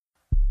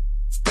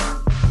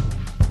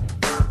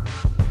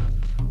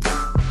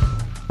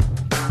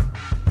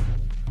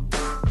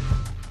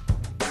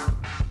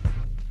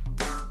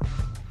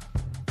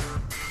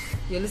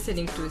You're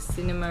listening to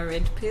Cinema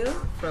Red Pill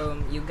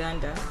from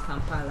Uganda,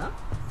 Kampala.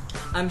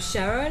 I'm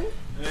Sharon.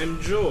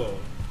 I'm Joel.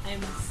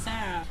 I'm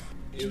Sarah.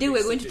 Today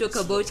we're going to talk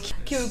about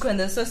Kirikou and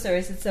the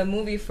Sorceress. It's a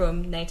movie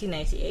from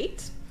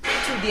 1998,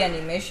 2D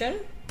animation.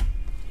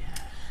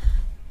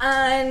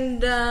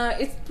 And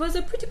it was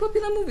a pretty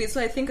popular movie,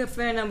 so I think a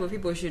fair number of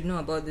people should know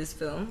about this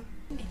film.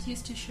 It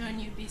used to show on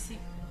UBC.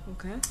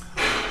 Okay.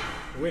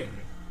 When?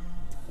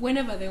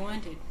 Whenever they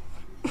wanted.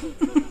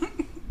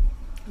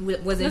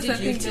 Wasn't it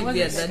UTV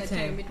at that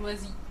time? It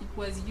was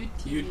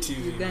UTV.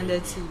 UTV. Uganda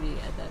TV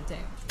at that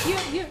time.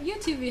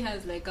 UTV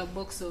has like a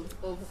box of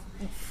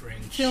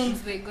French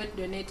films they got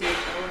donated a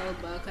while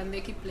back, and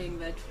they keep playing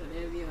that for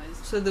their viewers.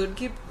 So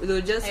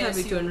they'll just have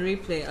it on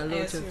replay a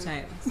lot of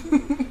times.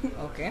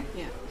 Okay.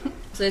 Yeah.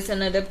 So it's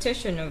an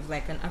adaptation of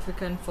like an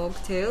African folk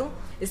tale.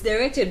 It's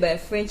directed by a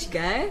French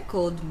guy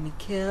called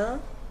Michael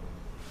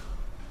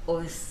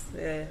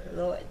Ocelot.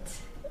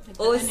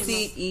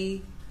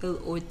 Ocelot.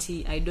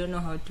 I don't know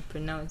how to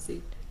pronounce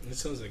it. It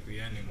sounds like the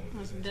animal.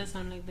 It does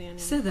sound like the animal.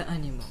 Say the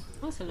animal.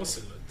 Ocelot.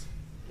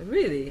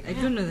 Really? I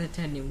don't know that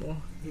animal.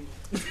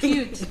 It's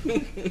cute.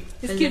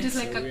 It's cute. It's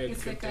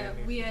like a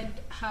a weird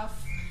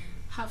half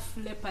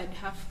leopard,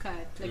 half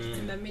cat. Like it's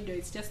in the middle.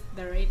 It's just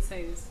the right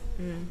size.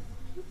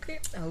 Okay,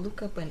 I'll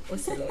look up an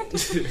ocelot.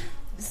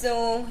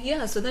 So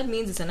that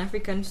means it's an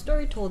African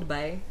story told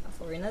by a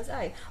foreigner's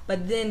eye.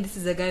 But then this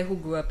is a guy who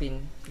grew up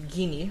in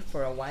Guinea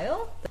for a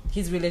while.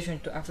 His relation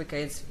to Africa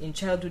is in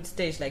childhood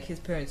stage, like his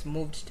parents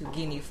moved to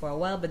Guinea for a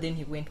while, but then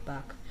he went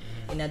back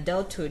in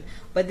adulthood.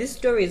 But this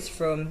story is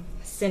from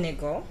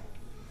Senegal.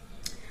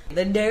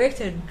 The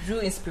director drew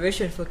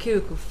inspiration for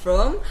Kirikou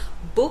from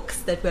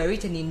books that were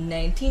written in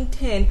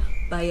 1910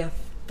 by a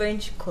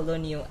French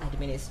colonial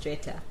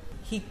administrator.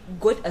 He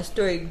got a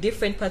story,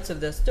 different parts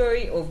of the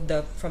story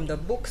from the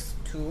books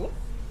to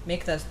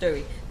make that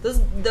story.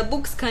 The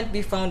books can't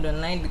be found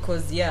online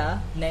because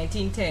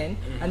 1910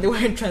 and they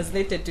weren't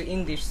translated to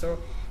English, so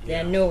they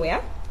are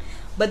nowhere.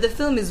 But the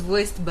film is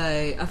voiced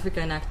by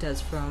African actors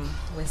from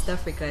West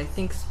Africa, I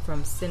think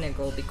from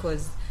Senegal,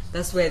 because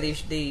that's where they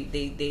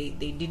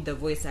did the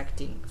voice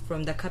acting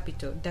from the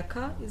capital.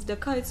 Dakar is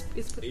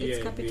its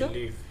capital.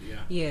 Believe,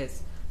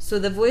 Yes. So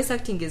the voice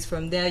acting is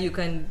from there. You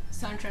can.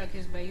 Soundtrack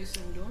is by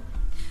Youssou.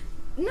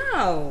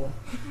 No,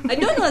 I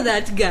don't know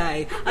that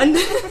guy. And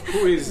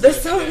who is the that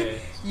song guy?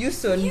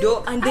 Youssou,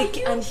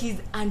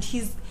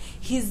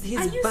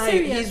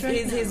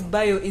 his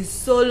bio is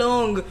so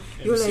long.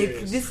 You're like,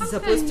 serious? this How is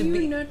supposed to can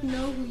you be. not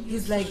know who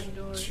He's Youssou like,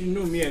 is? You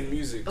know me and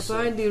music.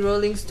 Apparently,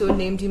 Rolling Stone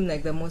named him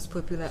like the most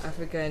popular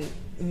African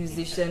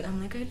musician.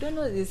 I'm like, I don't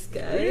know this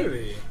guy.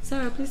 Really?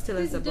 Sarah, please tell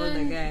us about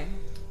the guy.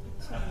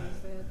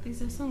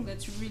 There's a song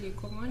that's really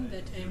common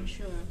that I'm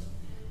sure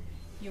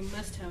you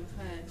must have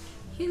heard.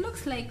 He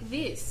looks like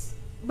this.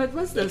 But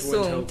what's the That won't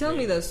song? help Tell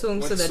me the song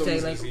What so that I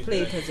songs like is he play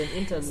it there? as an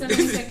interlude.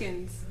 7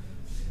 seconds.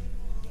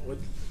 What?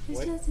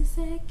 It's just a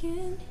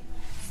second,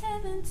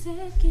 7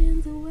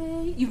 seconds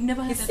away. You've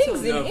never heard He that sings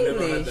song? in No, I've never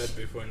heard English. that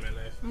before in my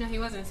life. No, he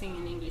wasn't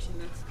singing in English in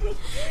that.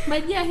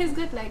 But yeah, he's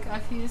got like a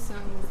few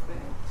songs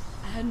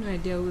that. I had no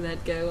idea who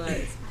that guy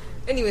was.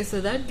 Anyway, so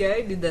that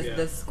guy did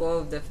the score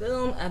of the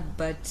film,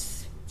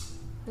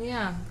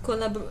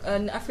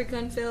 an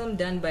African film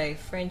done by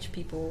French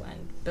people and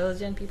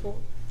Belgian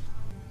people.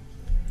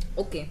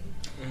 Okay,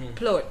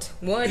 plot.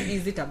 What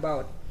is it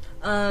about?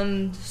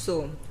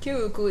 So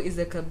Kirikou is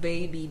like a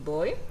baby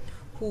boy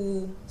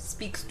who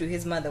speaks to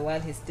his mother while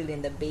he's still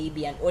in the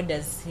baby and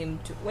orders him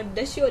to. What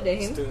does she order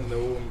him? Still in the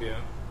womb,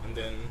 and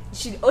then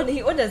He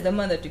orders the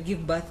mother to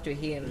give birth to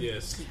him.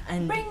 yes.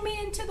 And Bring me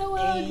into the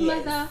world,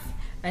 Yes. mother.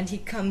 and he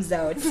comes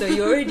out. So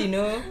you already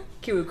know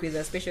Kirikou is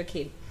a special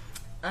kid.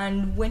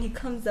 And when he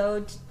comes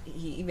out,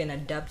 he even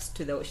adapts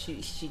to the.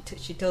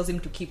 She tells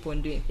him to keep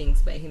on doing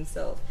things by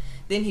himself.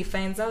 Then he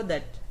finds out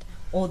that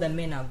all the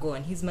men are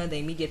gone. His mother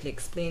immediately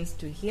explains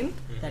to him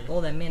that all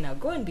the men are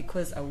gone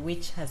because a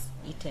witch has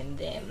eaten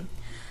them,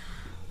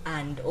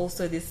 and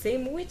also the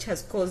same witch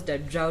has caused a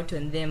drought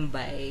on them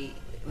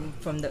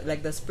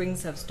the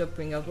springs have stopped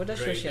bringing out water.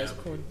 So she has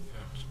called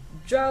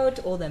drought.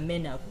 All the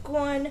men are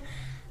gone.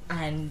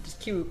 And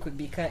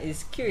Kirikou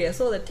is curious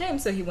all the time,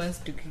 so he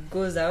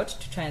goes out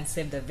to try and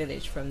save the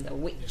village from the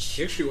witch.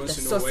 He actually wants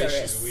the to know why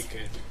sorceress. she's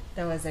wicked.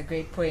 That was a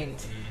great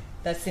point.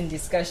 That's in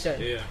discussion.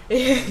 Yeah.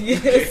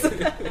 Yes.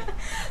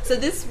 So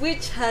this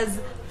witch has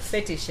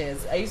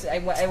fetishes. I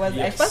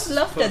first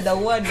laughed at the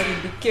word, but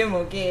it became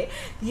okay.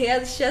 She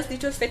has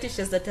little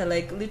fetishes that are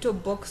like little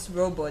box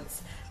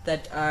robots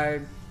that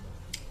are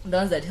the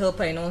ones that help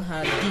her in all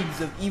her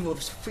deeds of evil,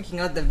 freaking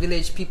out the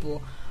village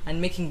people and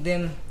making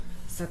them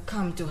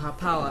succumb to her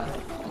power.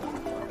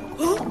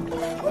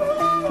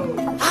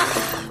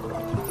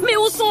 Mais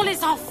où sont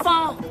les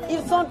enfants? Ils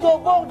sont au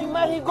bord du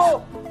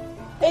marigot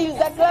et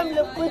ils acclament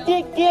le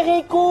petit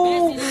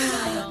Kirikou.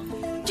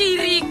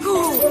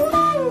 Kirikou.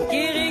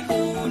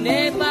 Kirikou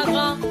n'est pas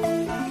grand,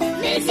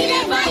 Mais il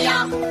est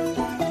vaillant,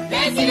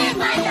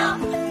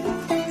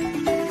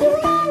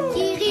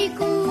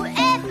 Kirikou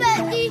est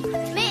petit,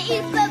 mais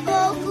il peut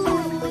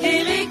beaucoup.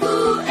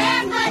 Kirikou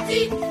est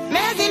petit,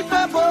 mais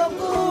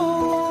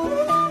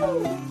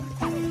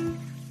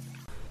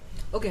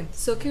Okay,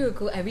 so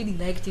Kirikou, I really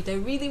liked it. I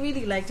really,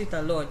 really liked it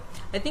a lot.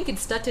 I think it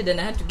started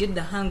and I had to get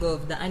the hang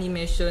of the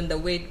animation, the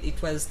way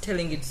it was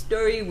telling its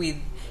story, with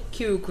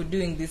Kirikou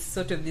doing this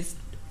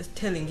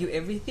telling you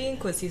everything,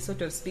 because he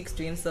sort of speaks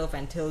to himself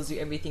and tells you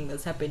everything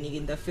that's happening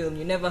in the film.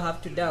 You never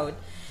have to doubt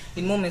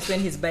in moments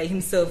when he's by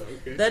himself.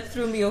 Okay. That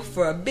threw me off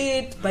for a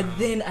bit, but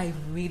then I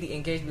really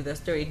engaged with the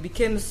story. It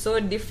became so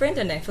different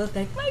and I felt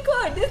like, my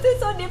God, this is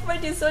so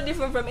different. It's so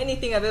different from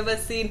anything I've ever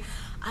seen.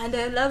 And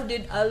I loved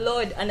it a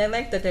lot, and I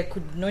liked that I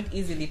could not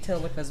easily tell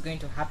what was going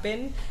to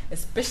happen,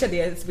 especially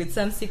with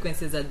some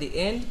sequences at the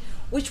end,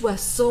 which were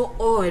so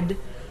odd.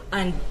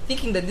 And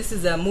thinking that this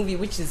is a movie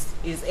which is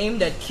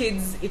aimed at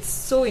kids, it's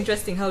so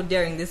interesting how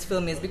daring this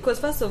film is, because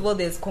first of all,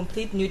 there's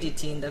complete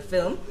nudity in the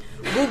film.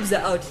 Boobs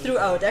are out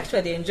throughout.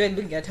 Actually, I enjoyed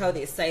looking at how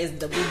they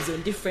sized the boobs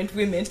on different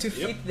women to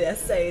fit their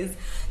size.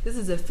 This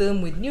is a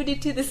film with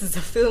nudity. This is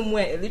a film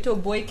where a little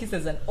boy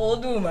kisses an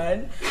old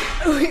woman.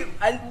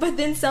 But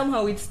then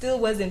somehow it still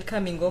wasn't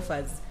coming off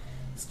as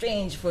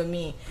strange for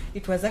me.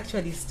 It was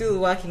actually still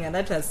working, and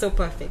that was so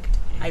perfect.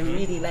 I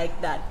really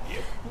liked that.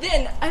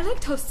 Then I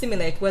liked how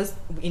similar it was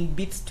in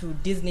bits to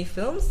Disney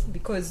films,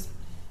 because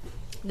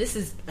this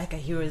is like a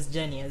hero's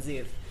journey, as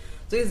if.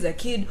 So he's a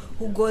kid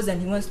who goes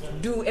and he wants to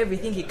do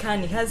everything he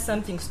can. He has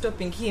something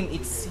stopping him.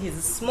 He's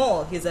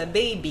small. He's a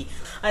baby,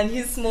 and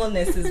his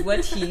smallness is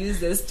what he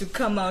uses to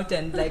come out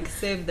and like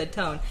save the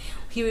town.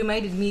 He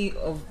reminded me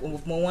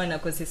of Moana,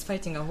 because he's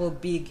fighting a whole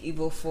big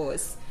evil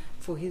force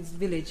for his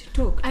village.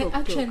 I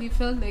actually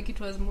felt like it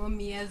was more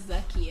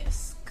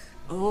Miyazaki-esque.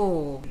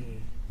 Oh.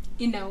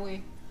 In a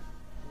way.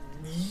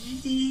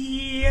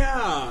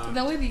 Yeah.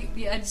 The way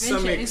the adventure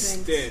Some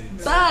isn't.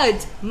 extent.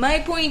 But my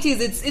point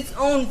is, it's its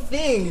own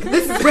thing.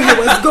 This is where I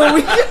was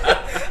going.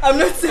 I'm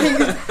not saying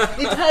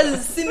it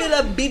has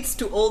similar beats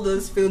to all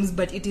those films,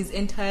 but it is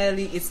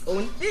entirely its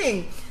own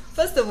thing.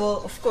 First of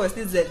all, of course,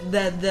 this is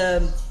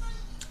the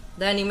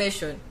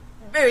animation.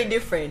 Very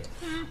different.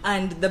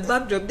 And the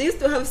backdrop, they used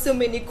to have so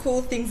many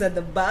cool things at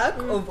the back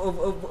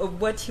of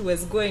what he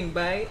was going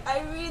by. I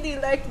really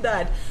liked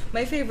that.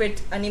 My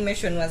favorite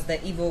animation was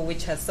the evil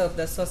witch herself,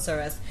 the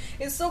sorceress.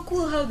 It's so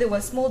cool how there were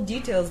small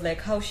details,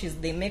 like how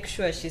they make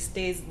sure she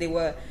stays. They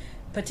were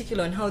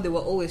particular on how they were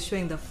always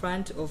showing the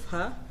front of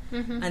her.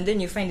 And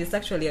then you find it's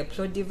actually a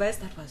plot device.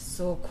 That was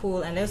so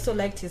cool. And I also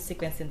liked his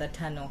sequence in the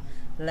tunnel.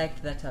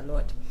 Liked that a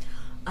lot.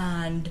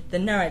 And the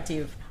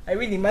narrative, I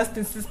really must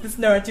insist, this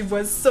narrative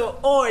was so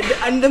odd,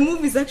 and the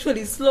movie is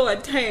actually slow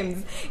at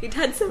times. It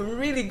had some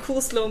really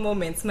cool slow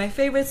moments. My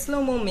favorite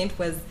slow moment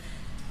was,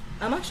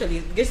 I'm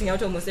actually getting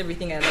out almost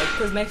everything I like,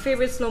 because my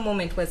favorite slow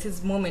moment was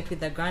his moment with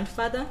the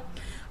grandfather.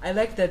 I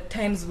like the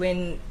times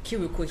when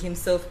Kirikou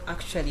himself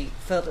actually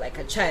felt like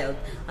a child,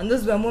 and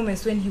those were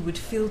moments when he would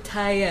feel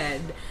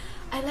tired.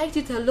 I liked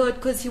it a lot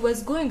because he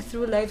was going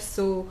through life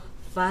so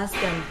fast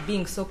and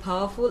being so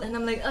powerful, and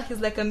I'm like, he's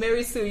like a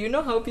Mary Sue. You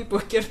know how people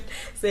kept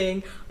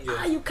saying,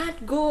 you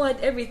can't go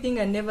at everything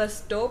and never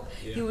stop.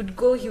 He would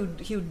go, he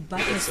would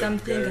battle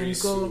something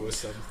and go.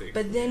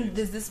 But then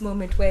there's this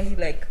moment where he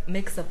like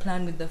makes a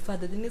plan with the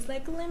father. Then he's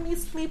like, let me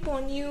sleep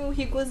on you.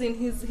 He goes in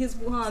his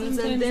arms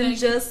and then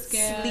just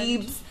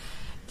sleeps.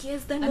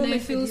 Yes, that moment I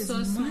feel with his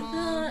so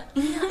mother.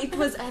 small. It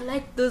was. I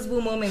like those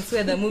moments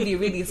where the movie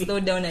really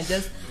slowed down and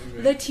just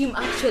let him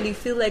actually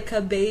feel like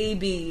a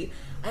baby.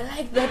 I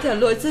like that a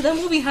lot. So the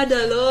movie had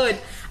a lot.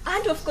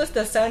 And of course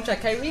the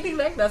soundtrack. I really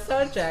like the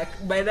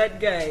soundtrack by that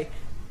guy. It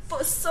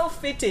was so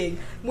fitting.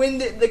 When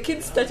the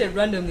kids started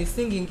randomly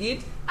singing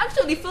it,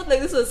 actually felt like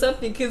this was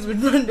something kids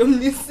would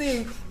randomly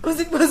sing, because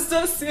it was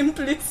so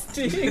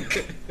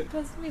simplistic. It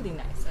was really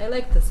nice. I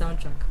liked the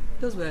soundtrack.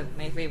 Those were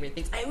my favorite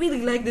things. I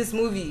really like this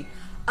movie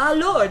a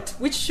lot,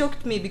 which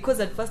shocked me, because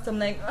at first I'm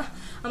like,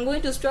 I'm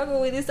going to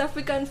struggle with this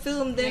African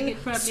film, then Like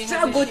it probably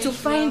struggle hasn't to aged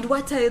find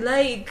well. what I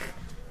like.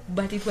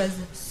 But it was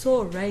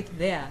so right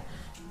there.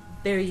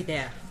 Very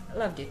there. I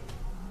loved it.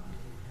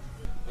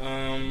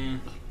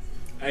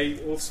 I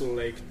also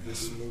liked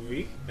this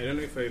movie. I don't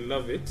know if I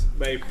love it,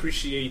 but I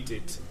appreciate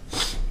it.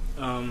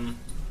 I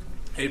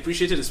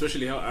appreciated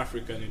especially how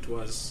African it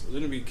was.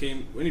 When it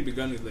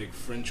began with like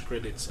French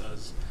credits, I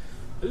was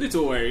a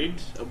little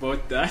worried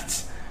about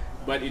that.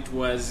 But it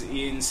was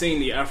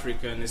insanely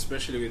African,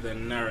 especially with the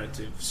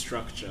narrative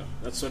structure.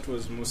 That's what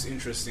was most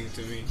interesting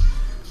to me.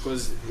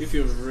 Because if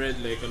you've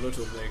read like a lot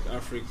of like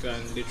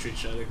African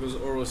literature, like those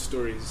oral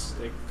stories,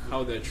 like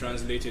how they're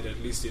translated at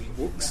least in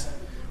books,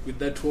 with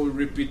that whole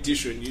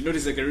repetition, you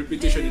notice like a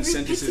repetition in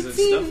sentences and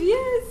stuff.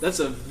 Yes. That's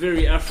a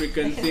very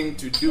African thing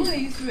to do. Why are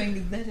you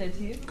throwing that at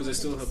him? Because I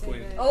still have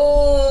point.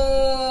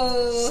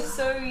 Oh,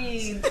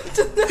 sorry.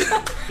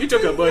 You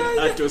talk about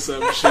art or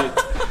some shit.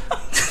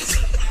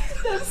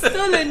 I've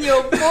stolen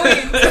your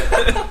point.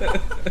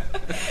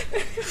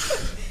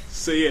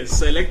 So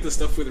yes, I like the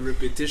stuff with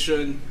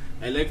repetition.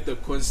 I like the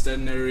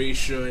constant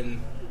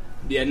narration.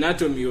 The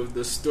anatomy of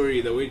the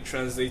story, the way it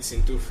translates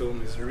into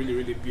film, is really,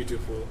 really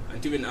beautiful,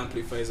 and even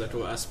amplifies that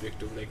whole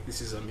aspect of like,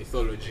 this is a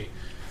mythology.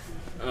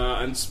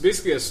 And it's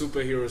basically a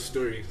superhero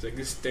story. It's like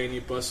this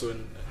tiny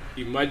person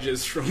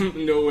emerges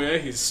from nowhere.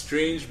 He's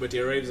strange, but he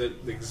arrives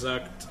at the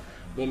exact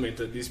moment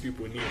that these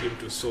people need him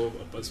to solve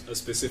a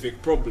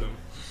specific problem.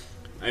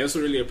 I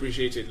also really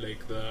appreciated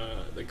like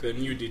the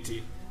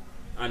nudity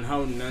and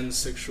how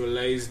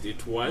non-sexualized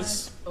it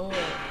was,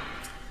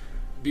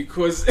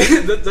 because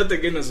that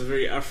again was a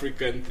very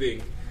African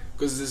thing.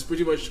 Because there's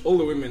pretty much all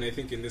the women I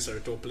think in this are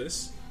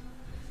topless.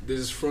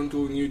 There's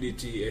frontal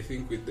nudity I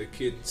think with the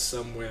kids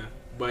somewhere,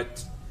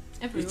 but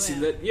Everywhere. it's in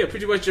that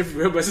pretty much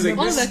everywhere. But it's like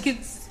All this, the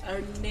kids are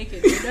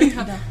naked. They don't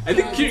have I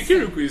think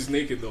Kirikou is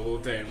naked the whole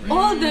time. Right?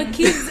 all the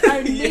kids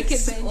are naked.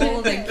 Yes. the entire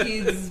All the time.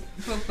 kids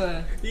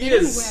proper. They don't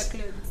wear Yes.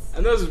 clothes.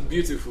 And that was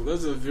beautiful. That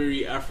was a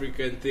very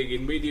African thing.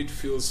 It made it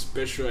feel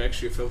special. I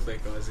actually felt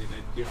like I was in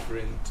a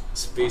different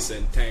space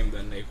and time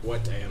than like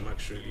what I am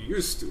actually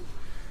used to.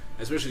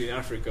 Especially in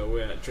Africa,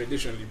 where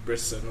traditionally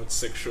breasts are not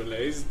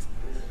sexualized.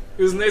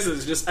 It was nice.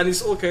 And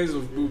it's all kinds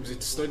of boobs.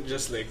 It's not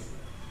just like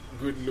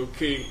good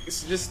looking.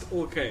 It's just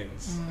all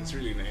kinds. It's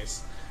really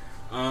nice.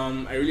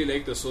 I really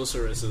liked the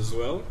sorceress as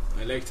well.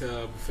 I liked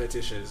her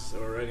fetishes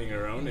or running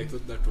around. I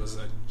thought that was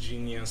a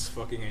genius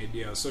fucking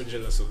idea. I was so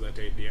jealous of that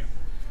idea.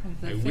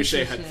 I wish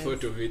I had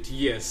thought of it.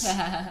 Yes,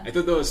 I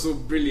thought that was so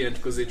brilliant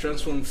because they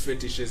transformed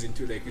fetishes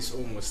into like this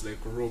almost like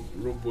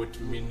robot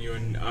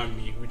minion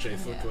army, which I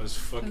thought was That's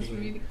fucking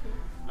really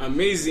cool.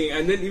 amazing.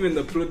 And then even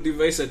the plot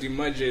device that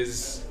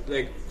emerges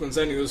like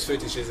concerning those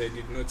fetishes, I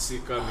did not see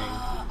coming.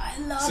 I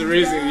love So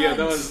raising, that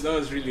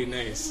was really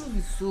nice.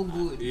 It's so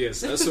good.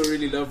 Yes, I also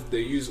really loved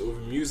the use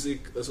of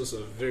music. That's also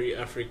a very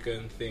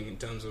African thing in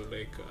terms of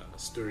like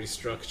story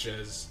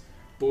structures,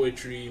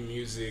 poetry,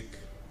 music.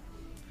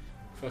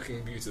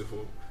 Fucking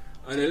beautiful.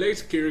 And I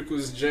liked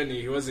Kiriku's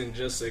journey. He wasn't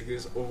just like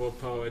this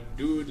overpowered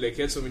dude. Like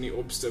he had so many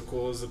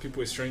obstacles. The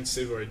people he's trying to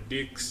save are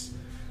dicks.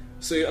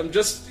 So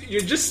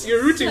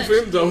you're rooting for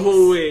him the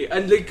whole way.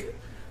 And like,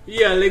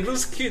 yeah, like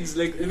those kids,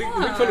 like I think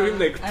make fun of him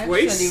like I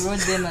twice. actually wrote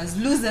them as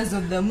losers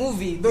of the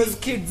movie. Those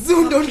kids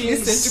who don't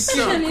listen to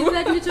suck. Especially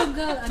that little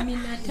girl,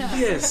 Aminata.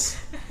 Yes.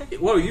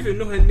 Wow, you even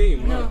know her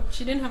name. No, Wow.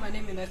 she didn't have a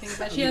name in that thing,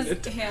 but she has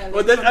hair.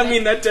 Oh, that from, like,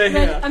 Aminata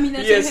hair. That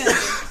Aminata Yes.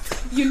 hair.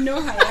 You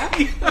know her, yeah?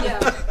 Yeah.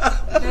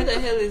 What the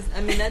hell is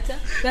Aminata?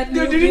 That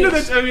No, little did you know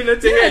bitch. that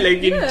Aminata hair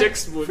like in Yeah,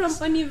 textbooks? From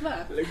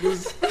Oniva. Like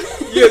those,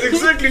 yes,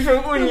 exactly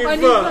from Univa.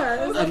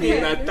 Univa, that's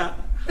Aminata.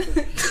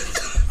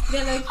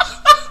 They're like,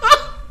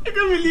 I can't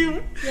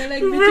believe. they're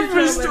like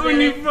Reference to beautiful, but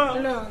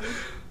they're Univa. long.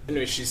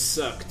 Anyway, she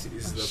sucked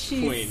is the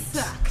She point.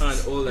 sucked.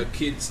 And all the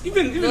kids,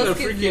 even the Those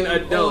kids freaking were all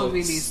adults.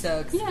 really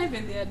sucks. Yeah,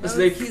 even the adults. It's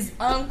like His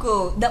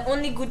uncle, the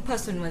only good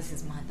person was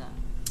his mother.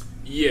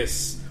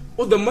 yes.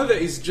 Oh, the mother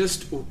is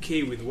just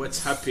okay with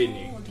what's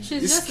happening.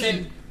 She's This just kid,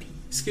 like,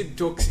 this kid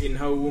talks in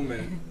how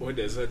woman. What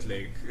does that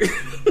like?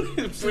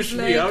 Push she's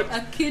me like out.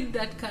 a kid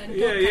that can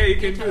Yeah, talk yeah, and you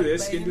can get do out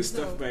this. by You can do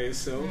himself. stuff by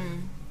yourself.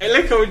 I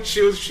like how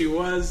chill she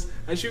was,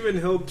 and she even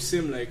helps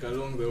him like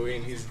along the way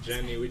in his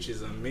journey, which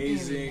is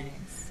amazing.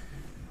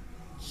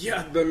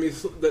 Yeah,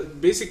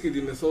 basically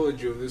the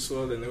mythology of this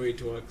world and the way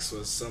it works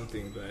was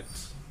something that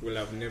we'll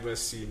have never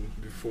seen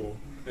before.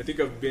 I think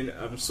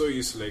I'm so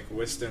used to like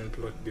Western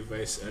plot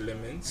device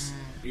elements.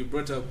 You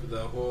brought up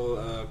the whole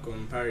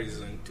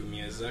comparison to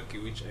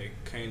Miyazaki, which I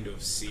kind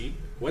of see.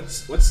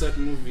 What's that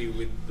movie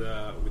with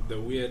the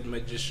weird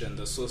magician,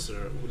 the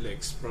sorcerer who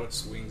like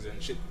sprouts wings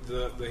and shit?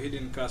 The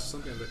hidden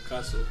castle, something like the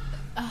castle.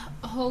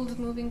 Hold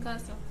moving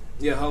castle.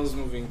 Yeah, Howl's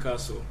Moving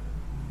Castle.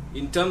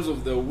 In terms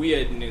of the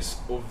weirdness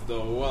of the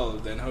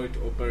world and how it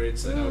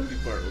operates and how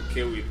people are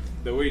okay with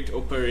the way it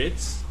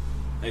operates,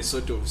 I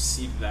sort of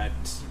see that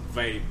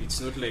vibe.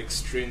 It's not like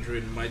strange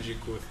and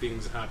magical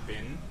things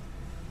happen.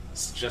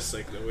 It's just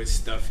like the way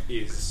stuff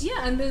is.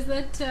 Yeah, and there's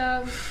that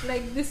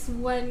like this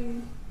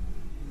one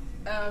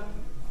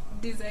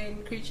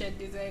creature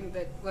design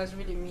that was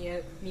really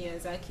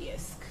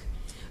Miyazaki-esque.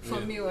 For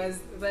Yeah. me, was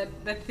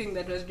that thing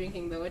that was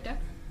drinking the water.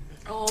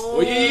 Oh,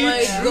 yeah,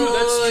 my true. god.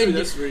 That's true.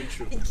 That's very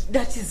true.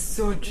 That is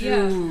so true.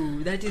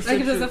 Yeah. That is Like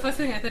so it was true. the first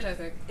thing I thought. I was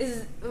like,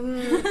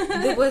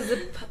 There was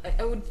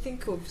I would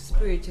think of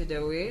Spirited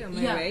Away, am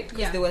I Yeah, right? Because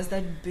yeah. there was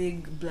that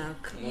big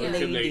black Or Yeah.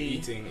 kept, like lady.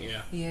 eating,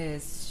 yeah.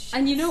 Yes.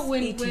 and you know she's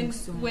when eating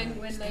so when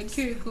much. like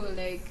Kiriko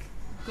like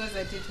goes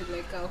at it with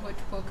like a hot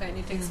poker and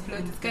it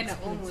explodes, it's kind of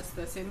almost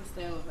the same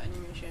style of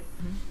animation.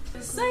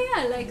 So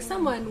yeah, like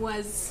someone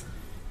was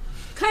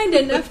kind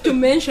enough to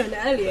mention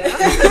earlier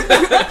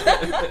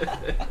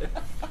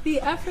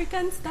the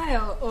African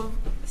style of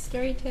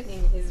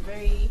storytelling is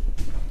very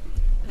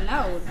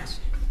loud,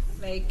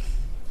 like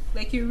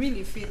you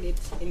really feel it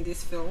in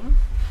this film.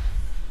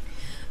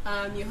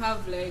 You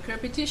have like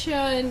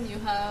repetition, you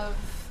have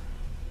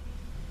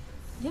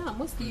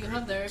mostly you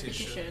have the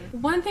repetition.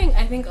 One thing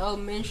I think I'll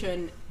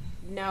mention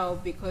now,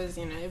 because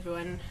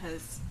everyone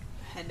has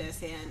had a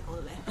say and all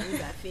the things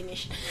are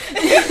finished,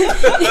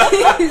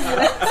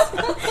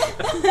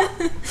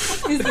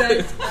 is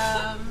that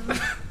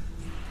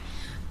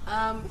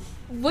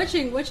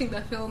watching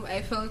the film,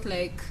 I felt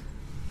like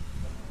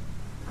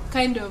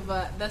kind of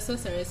the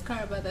sorceress,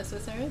 Karaba the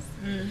sorceress.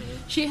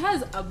 She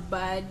has a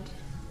bad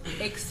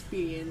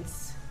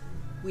experience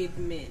with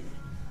men.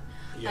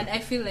 and I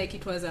feel like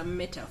it was a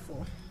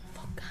metaphor.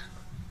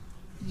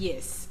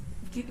 Yes.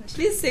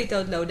 Please say it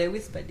out loud. I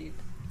whispered it.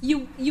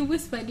 You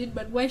whispered it,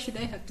 but why should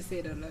I have to say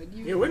it out loud?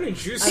 Yeah, why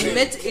don't you say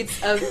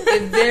It's a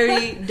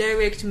very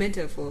direct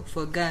metaphor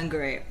for gang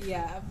rape.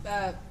 Yeah,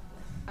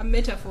 a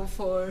metaphor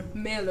for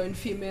male and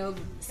female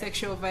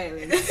sexual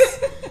violence.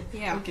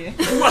 Yeah. Okay.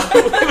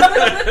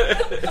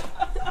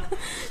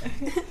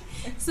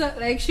 So,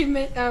 like, she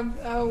met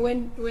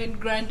when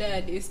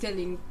Granddad is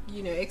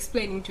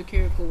explaining to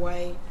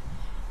Kiriko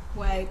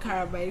why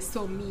Karaba is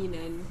so mean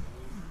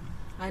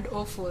and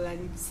awful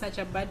and such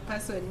a bad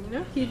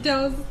person. He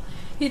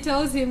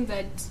tells him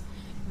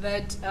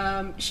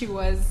that she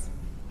was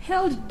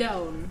held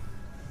down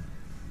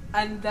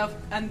and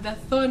the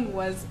thorn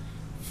was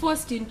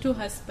forced into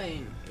her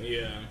spine.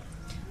 Yeah.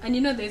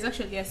 And there's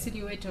actually a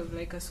silhouette of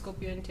like a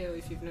scorpion tail,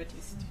 if you've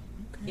noticed,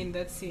 in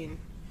that scene.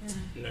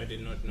 No, I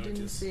did not notice.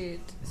 Didn't see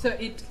it. So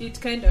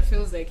it kind of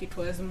feels like it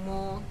was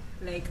more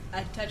like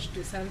attached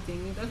to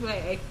something. That's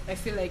why I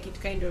feel like it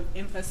kind of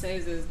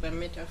emphasizes the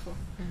metaphor.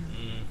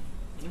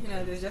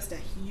 There's just a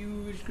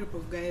huge group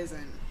of guys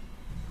and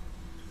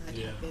that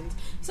happens.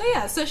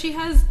 So she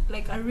has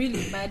like a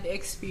really bad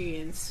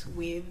experience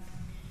with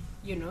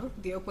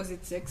the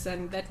opposite sex,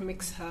 and that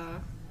makes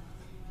her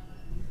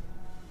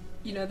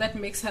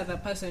the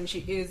person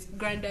she is.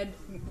 Granddad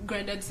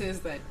says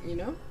that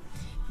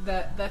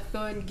the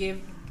thorn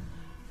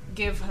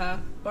gave her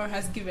or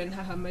has given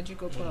her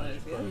magical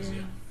powers.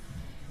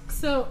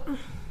 So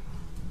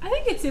I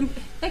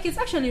think it's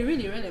actually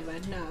really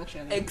relevant now.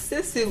 Actually,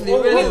 Excessively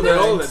all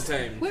relevant. the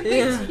time. we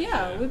picked,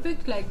 we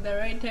picked like the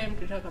right time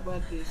to talk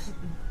about this.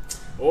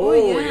 Oh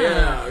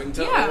yeah.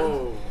 yeah.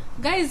 Oh.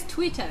 Guys,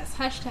 tweet us,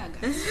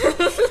 hashtag us.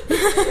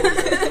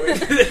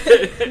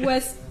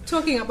 We're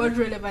talking about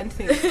relevant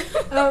things.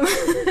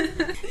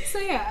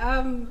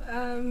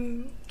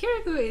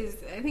 Kiriko is,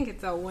 I think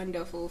it's a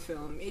wonderful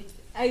film.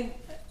 I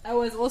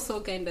was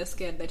also kind of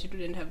scared that it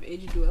wouldn't have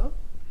aged well.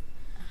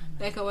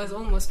 Like, I was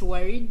almost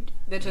worried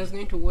that I was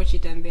going to watch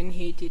it and then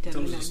hate it. In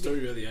terms of the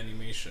story or the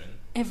animation?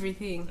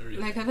 Everything.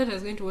 Like, I thought I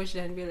was going to watch it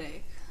and be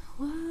like,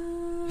 what?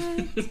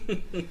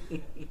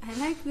 I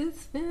like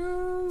this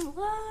film.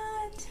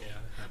 What? Yeah,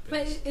 it happens.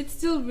 But it's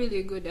still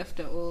really good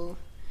after all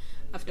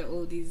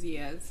these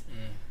years.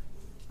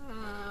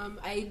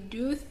 I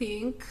do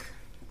think.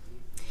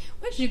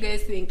 What do you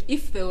guys think?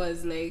 If there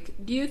was like,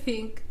 do you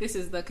think this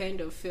is the kind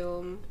of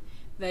film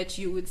that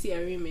you would see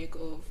a remake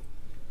of?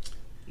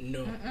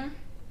 No.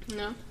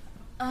 No.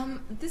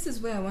 This is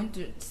where I want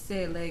to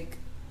say, like,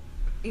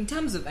 in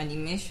terms of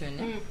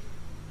animation,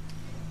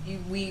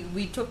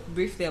 we talked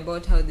briefly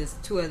about how there's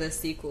 2 other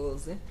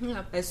sequels.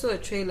 Yeah. I saw a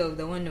trailer of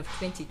the one of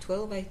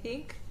 2012, I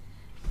think.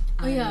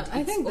 Oh yeah, I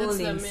it's think that's all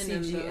the in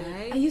minimum.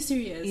 CGI. Are you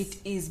serious? It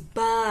is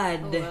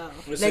bad. Oh, wow.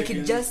 It's Like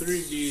in it just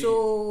 3D.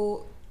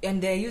 so,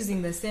 and they're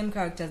using the same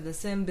characters, the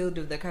same build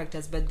of the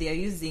characters, but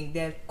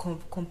they're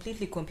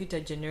completely computer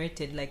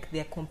generated. Like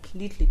they're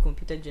completely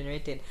computer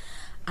generated,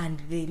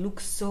 and they look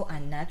so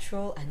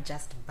unnatural and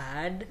just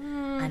bad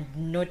and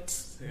not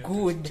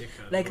good.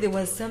 Like there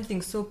was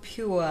something so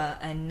pure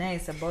and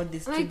nice about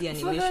this 2D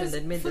animation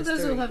that made the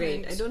story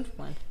great. I don't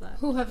want that.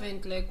 Who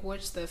haven't like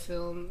watched the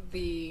film?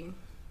 The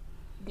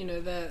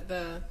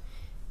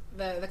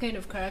kind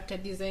of character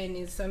design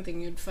is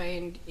something you'd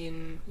find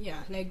in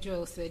like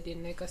Joel said,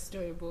 in like a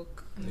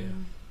storybook.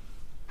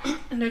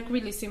 Like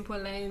really simple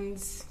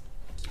lines.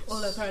 All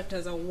the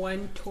characters are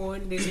one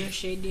tone. There's no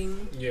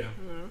shading. Yeah.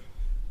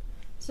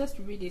 It's just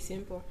really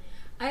simple.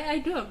 I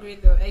do agree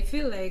though. I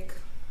feel like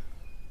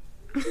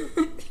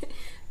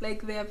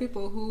like there are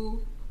people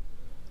who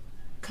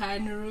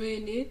can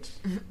ruin it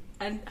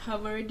and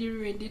have already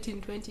ruined it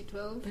in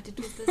 2012. But it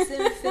was the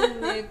same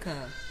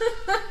filmmaker.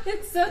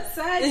 It's so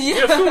sad.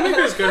 Yeah,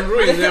 filmmakers can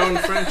ruin their own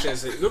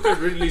franchise. Look at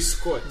Ridley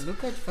Scott.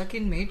 Look at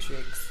fucking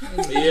Matrix.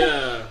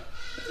 Yeah.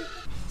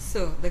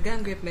 So the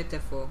gang rape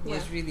metaphor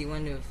was really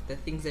one of the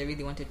things I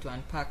really wanted to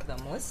unpack the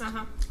most,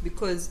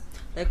 because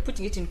like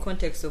putting it in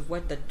context of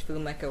what that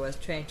filmmaker was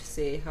trying to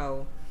say,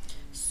 how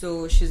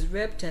so she's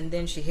raped and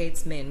then she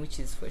hates men, which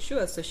is for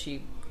sure, so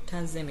she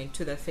turns them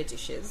into the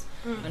fetishes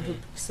and who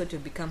sort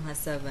of become her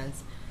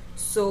servants.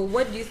 So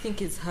what do you think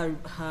is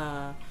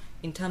her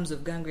in terms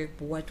of gang rape,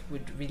 what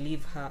would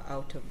relieve her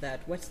out of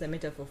that? What's the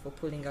metaphor for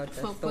pulling out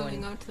the thorn?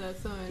 Pulling out the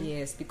thorn.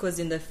 Yes, because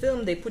in the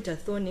film they put a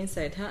thorn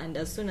inside her, and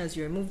as soon as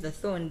you remove the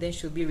thorn, then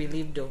she'll be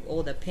relieved of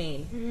all the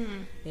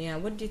pain. Yeah,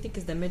 what do you think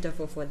is the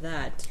metaphor for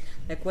that?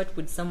 Like, what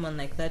would someone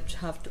like that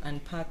have to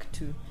unpack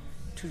to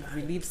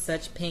relieve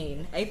such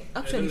pain? I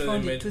actually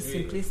found it too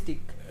simplistic.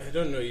 I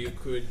don't know, you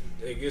could,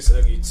 I guess,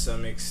 argue to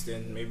some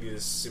extent, maybe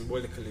there's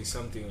symbolically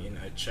something in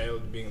a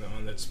child being the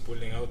one that's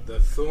pulling out the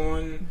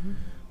thorn,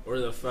 or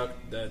the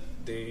fact that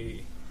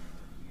they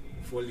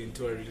fall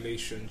into a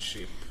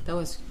relationship. That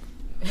was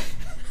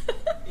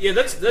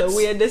that's the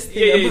weirdest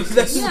thing about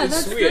that.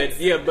 It's weird.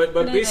 Yeah, but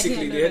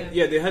basically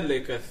they had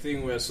like a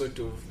thing where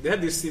they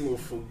had this theme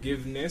of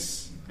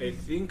forgiveness, I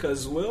think,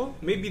 as well.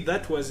 Maybe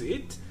that was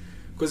it.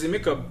 because they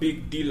make a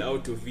big deal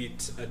out of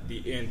it at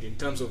the end in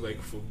terms of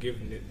like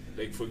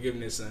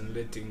forgiveness and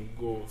letting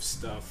go of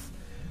stuff.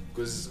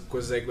 Because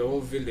like the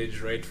whole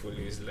village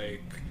rightfully is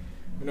like,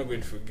 we're not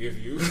going to forgive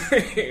you.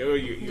 Or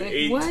you Like,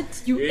 ate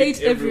what? You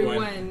ate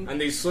everyone.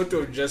 And they sort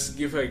of just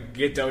give her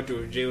get out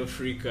of jail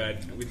free card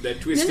with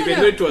that twist, No, even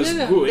no, though it was no,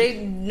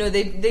 no.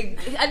 good. They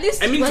at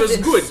least I mean, it was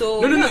wasn't good.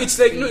 So No. It's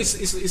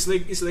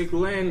like it's like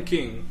Lion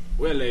King,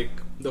 where like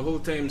the whole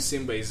time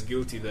Simba is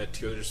guilty that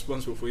he was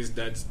responsible for his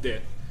dad's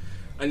death,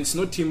 and it's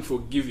not him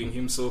forgiving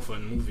himself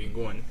and moving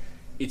on.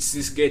 It's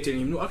this guy telling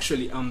him, no,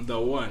 actually, I'm the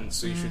one,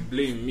 so you should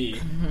blame me.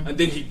 And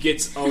then he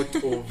gets out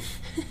of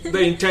the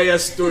entire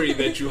story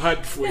that you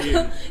had for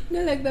him.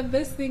 No, like the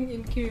best thing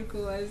in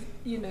Kirikou was,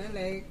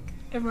 like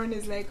everyone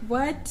is like,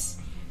 what?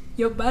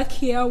 You're back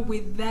here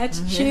with that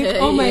chick?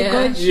 Oh my Yeah.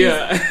 god, she's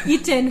Yeah.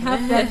 eaten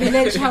half the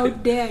village. How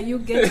dare you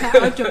get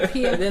her out of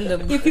here?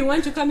 Then If you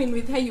want to come in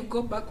with her, you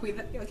go back with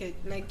her. Okay,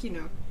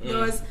 there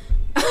was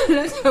a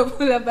lot of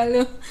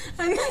hullabaloo.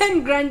 And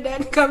then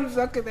granddad comes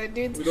back with the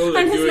dudes. With all the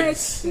and he's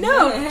dudes. like,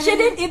 no, she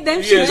didn't eat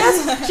them.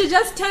 Yes. She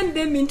just turned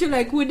them into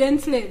like wooden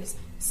slaves.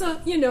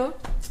 So,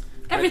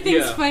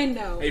 everything's Yeah. fine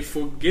now. I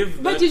forgive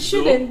that. But it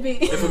shouldn't though.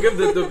 be. I forgive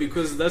that though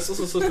because that's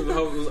also sort of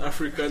how those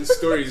African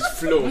stories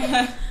flow.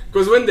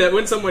 Because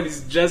when someone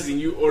is jazzing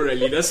you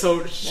orally, that's how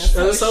how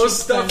shit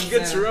stuff comes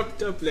gets out.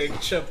 wrapped up like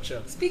chap.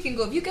 Speaking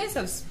of, you guys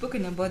have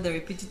spoken about the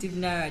repetitive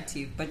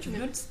narrative, but you've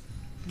not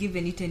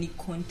given it any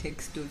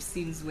context of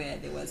scenes where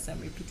there was some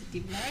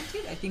repetitive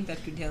narrative. I think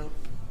that could help.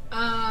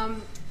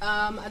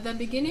 At the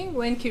beginning,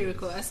 when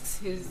Kirikou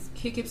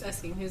he keeps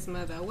asking his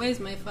mother, "Where's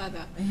my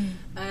father?"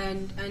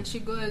 And she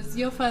goes,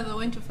 "Your father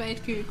went to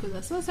fight Kirikou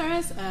the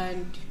sorceress,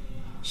 and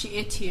she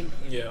ate him."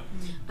 Yeah.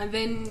 And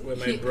then Where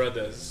my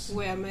brothers.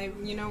 where my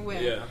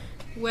where Yeah.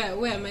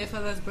 where are my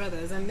father's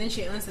brothers? And then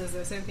she answers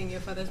the same thing,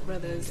 your father's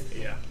brothers.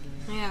 Yeah.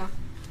 Yeah.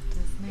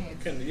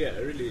 I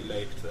really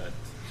liked that.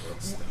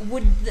 Stuff.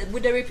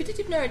 Would the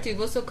repetitive narrative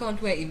also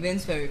count where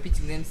events were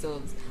repeating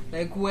themselves,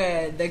 like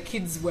where the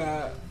kids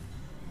were?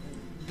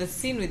 The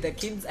scene with the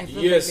kids, I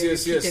feel Yes, like they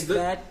yes. repeated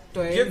that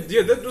twice.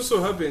 Yeah, that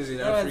also happens in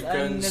That was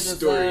African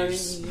unnecessary.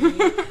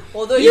 stories.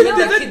 Although Yeah,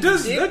 the that kids'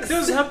 does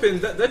dicks. happen.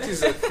 That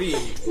is a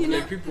thing.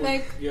 Like people,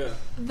 yeah.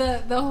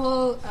 The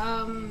whole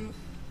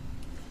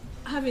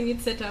having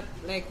it set up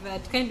like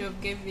that kind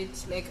of gave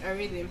it like a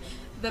rhythm.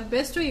 The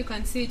best way you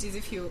can see it is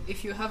if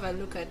you have a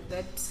look at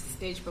that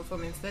stage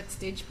performance, that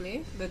stage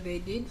play that they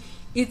did.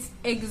 It's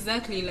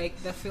exactly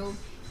like the film,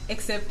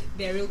 except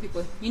they're real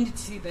people. You need to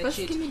see that First,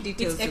 shit. give me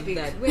details It's of epic.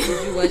 that. Where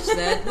did you watch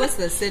that? What's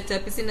the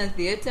setup? Is it in a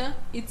theater?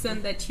 It's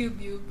on the tube.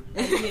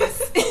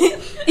 Yes,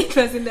 it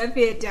was in the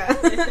theater.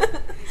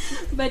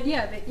 But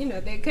yeah,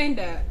 they kind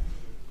of,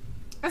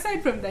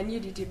 aside from the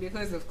nudity,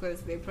 because of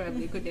course they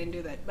probably couldn't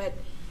do that, but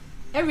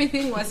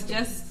everything was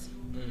just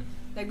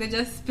like they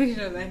just picked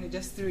it up and they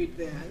just threw it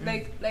there,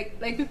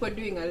 like people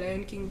doing a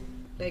Lion King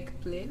like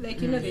play, like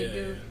they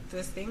do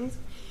those things.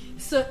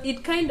 So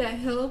it kind of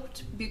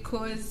helped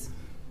because,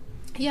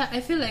 I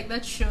feel like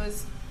that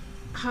shows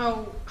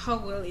how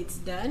well it's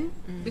done,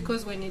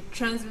 because when it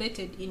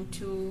translated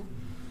into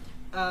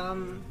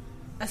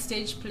a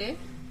stage play,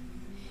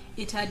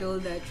 it had all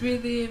that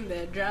rhythm,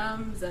 the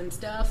drums and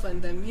stuff,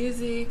 and the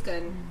music,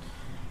 and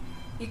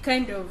it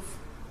kind of,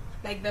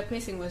 like, the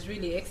pacing was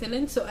really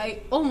excellent. So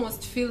I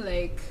almost feel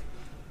like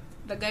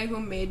the guy who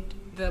made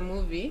the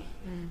movie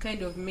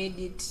kind of made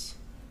it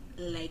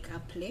like a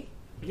play.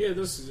 Yeah,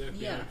 that's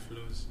exactly Yeah. how it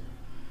flows.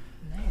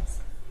 Nice.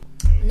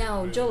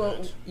 Now,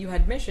 Joel, you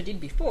had mentioned it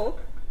before,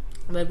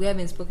 but we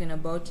haven't spoken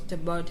about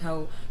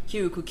how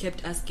Kirikou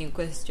kept asking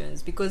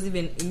questions, because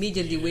even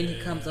immediately when he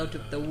comes out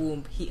of the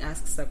womb, he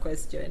asks a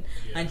question,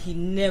 and he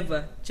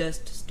never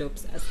just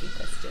stops asking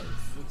questions.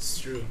 It's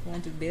true. You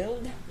want to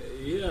build?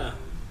 Yeah.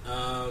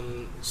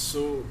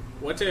 So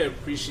what I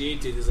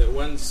appreciated is that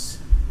once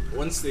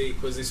they,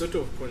 because they sort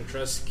of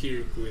contrast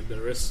Kirikou with the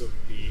rest of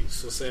the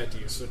society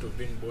he's sort of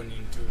been born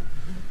into,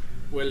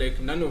 where like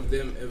none of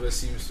them ever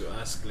seems to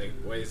ask like,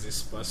 why is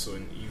this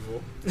person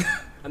evil?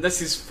 And that's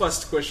his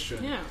first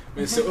question. Yeah.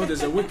 When they say, oh,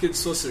 there's a wicked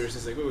sorceress,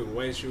 it's like, oh,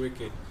 why is she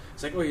wicked?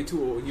 It's like, oh, you're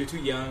too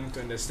young to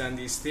understand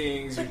these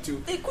things. You're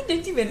too. They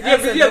couldn't even Yeah,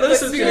 answer but yeah, the that's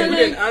the thing. They question.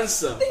 couldn't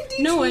answer.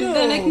 No one, know.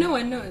 they're like, no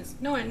one knows.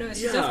 No one knows.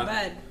 She's Yeah. just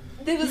bad.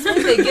 There was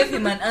when they gave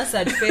him an answer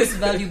at face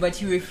value, but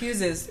he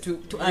refuses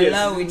to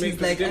allow it. He's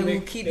like, I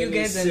will kill you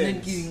guys and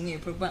not giving me a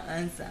proper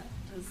answer.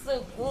 It's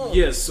so cool.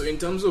 Yes, so in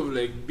terms of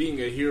like being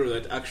a hero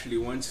that actually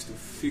wants to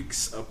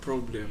fix a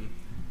problem,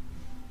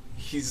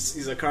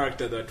 he's a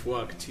character that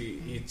worked.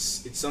 It's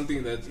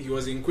something that he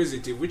was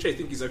inquisitive, which I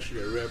think is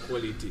actually a rare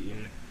quality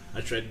in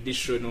a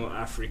traditional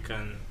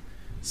African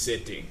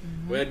setting,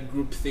 where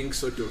groupthink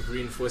sort of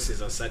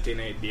reinforces a certain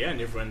idea and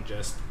everyone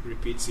just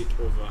repeats it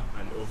over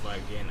and over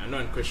again and no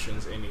one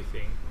questions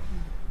anything.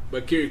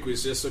 But Kirikou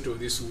is just sort of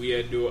this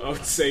weirdo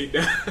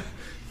outsider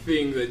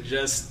thing that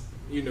just,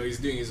 he's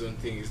doing his own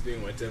thing, he's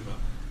doing whatever.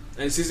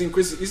 And his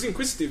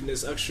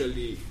inquisitiveness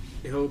actually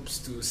helps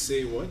to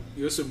say what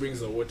he also brings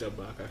the water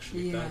back.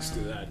 Actually, thanks to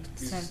that.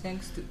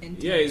 Thanks to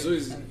Yeah, he's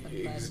always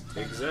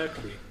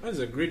exactly. That's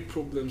a great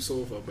problem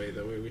solver, by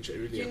the way, which I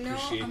really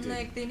appreciated. I'm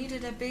like, they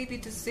needed a baby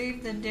to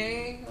save the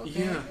day.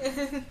 Okay.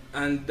 Yeah,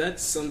 and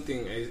that's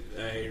something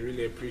I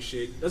really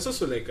appreciate. That's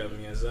also like a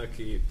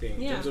Miyazaki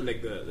thing. In terms of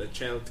like the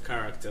child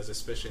characters,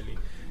 especially.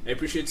 I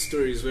appreciate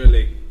stories where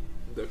like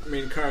the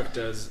main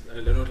characters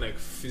are not like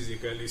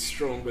physically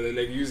strong, but they're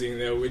like using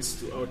their wits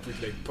to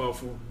outwit like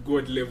powerful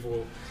god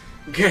level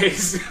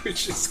guys,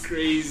 which is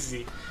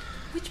crazy.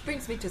 Which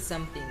brings me to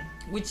something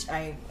which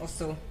I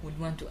also would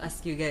want to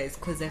ask you guys,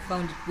 because I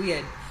found it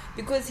weird.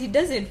 Because he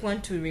doesn't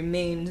want to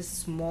remain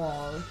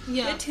small.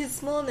 Yeah. Yet his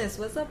smallness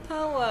was a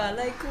power.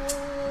 Like,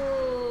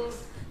 whoa.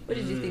 What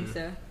did you think,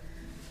 sir?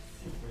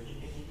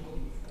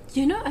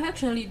 You know, I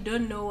actually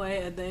don't know why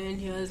at the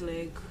end he was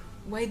like...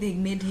 Why they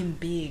made him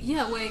big.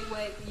 Yeah, why,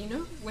 you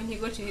know, when he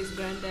got to his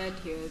granddad,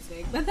 he was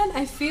like... But then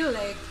I feel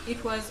like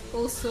it was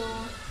also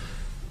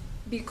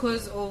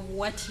because of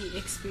what he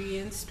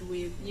experienced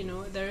with, you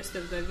know, the rest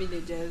of the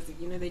villagers.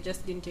 You know, they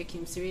just didn't take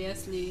him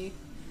seriously.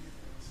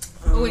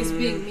 Always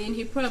being mean.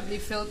 He probably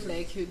felt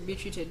like he would be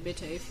treated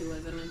better if he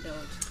was an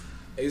adult.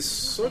 It's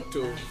sort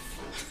of...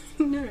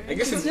 No, I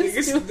guess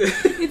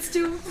it's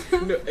too...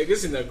 No, I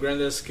guess in a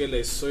grander scale,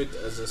 I saw it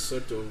as a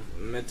sort of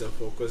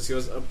metaphor, because he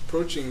was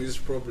approaching these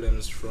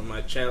problems from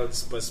a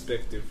child's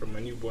perspective, from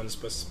a newborn's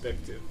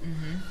perspective.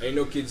 Mm-hmm. I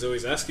know kids are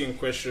always asking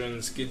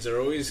questions, kids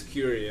are always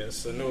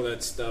curious and all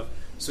that stuff.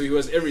 So he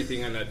was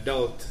everything an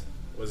adult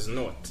was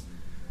not.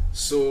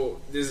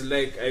 So there's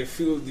like, I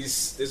feel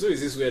there's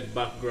always this weird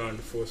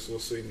background force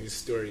also in these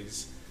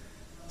stories.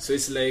 So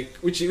it's like,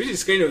 which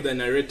is kind of the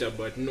narrator,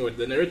 but no,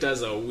 the narrator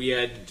has a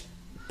weird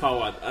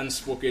power,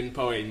 unspoken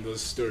power in those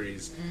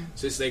stories.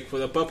 So it's like, for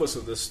the purpose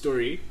of the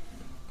story,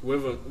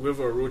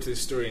 whoever wrote the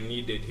story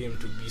needed him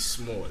to be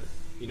small,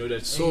 you know,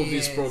 that solve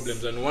these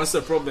problems. And once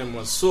the problem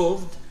was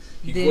solved,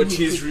 he got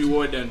his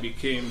reward and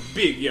became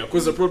big. Yeah,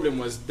 because the problem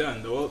was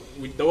done.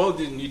 The world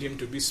didn't need him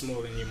to be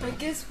small anymore. But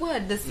guess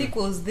what? The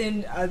sequels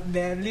then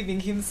they're leaving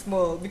him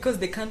small because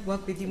they can't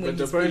work with him. But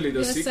apparently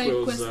the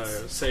sequels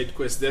are side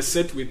quests. They're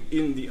set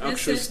within the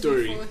actual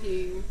story. Before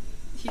he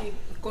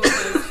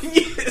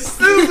yes,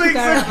 that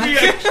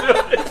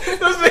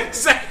was the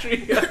exact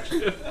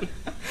reaction.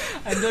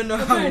 I don't know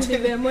how. Apparently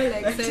they're more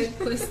like side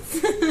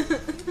quests.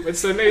 But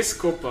it's a nice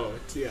cop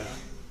out, yeah.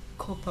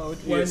 Cop out,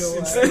 yes,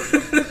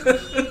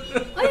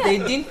 They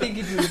didn't think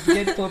it would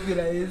get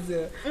popular.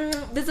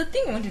 There's a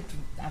thing I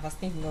was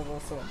thinking of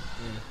also.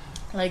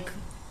 Like,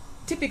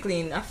 typically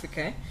in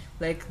Africa,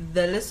 like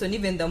the lesson,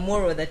 even the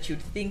moral that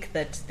you'd think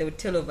that they would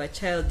tell of a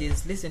child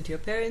is listen to your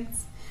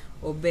parents,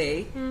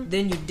 obey,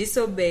 then you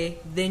disobey,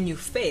 then you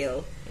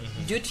fail.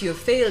 Due to your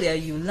failure,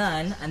 you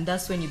learn, and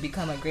that's when you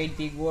become a great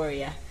big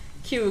warrior.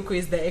 Kiruku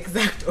is the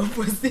exact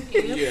opposite.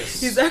 Yes.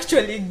 He's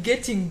actually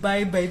getting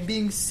by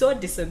being so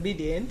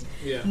disobedient,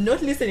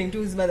 not listening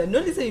to his mother,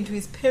 not listening to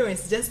his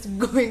parents, just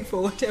going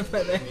for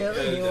whatever the hell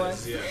he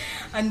wants. Yeah.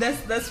 And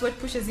that's what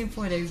pushes him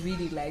forward. I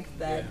really like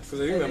that. Because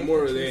I think the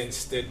moral there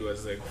instead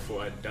was like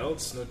for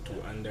adults not to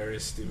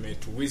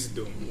underestimate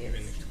wisdom,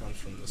 even if it comes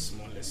from the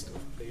smallest of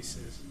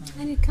places.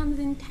 And it comes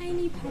in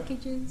tiny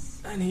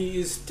packages. And he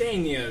is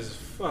tiny as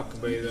fuck,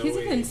 by the way. He's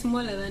even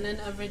smaller than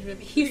an average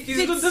baby.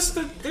 He's not, that's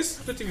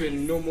not even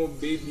normal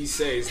baby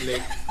size.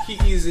 Like, he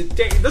is a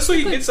tiny. That's why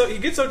he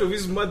gets out of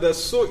his mother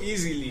so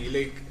easily.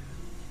 Like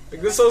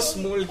that's how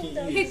small he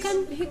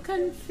is. He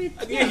can fit.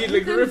 And he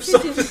like rips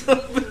off his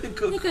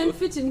umbilical. He can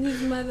fit in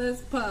his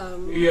mother's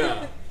palm.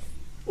 Yeah.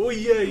 Oh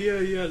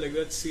yeah, like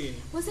that scene.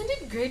 Wasn't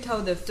it great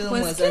how the film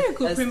Was was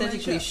Kiruku aesthetically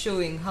premature?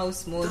 showing how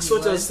small That's he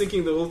what was? I was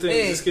thinking the whole time.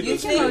 This kid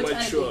was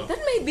premature. That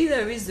might be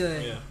the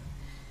reason. Yeah.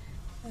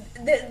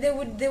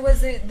 There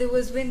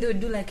was when they would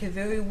do like a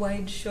very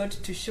wide shot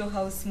to show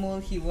how small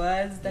he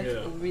was. That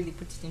really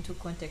put it into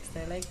context.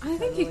 I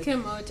think he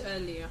came out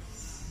earlier.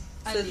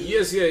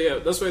 Yes,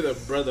 that's why the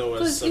brother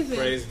was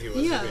surprised he was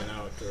even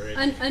out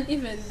already. And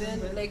even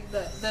then, like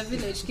the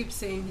village keeps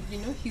saying, you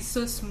know, he's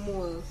so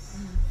small.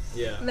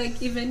 Yeah. Like,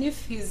 even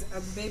if he's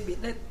a baby,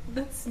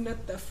 that's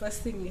not the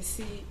first thing you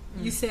see.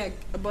 You say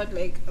about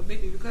like a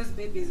baby, because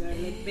babies are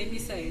like baby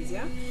size,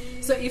 yeah.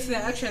 So if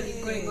they're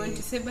actually going on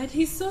to say, but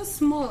he's so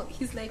small,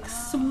 he's like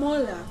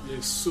smaller.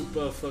 Like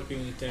super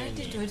fucking tiny. I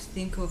did not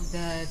think of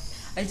that.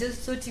 I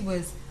just thought he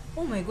was.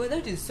 Oh my god,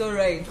 that is so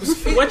right.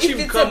 Watch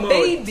him come a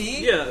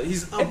baby, out. Yeah,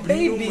 he's a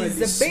baby is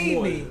a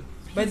baby. Small.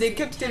 But they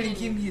kept telling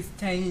him he's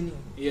tiny.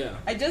 Yeah.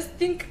 I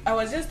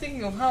was just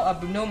thinking of how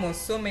abnormal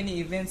so many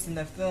events in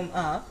the film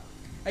are.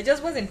 I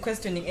just wasn't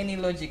questioning any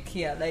logic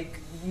here. Like,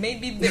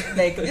 maybe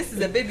like this is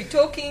a baby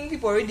talking,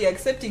 people already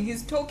accepting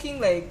he's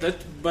talking, like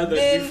that bothered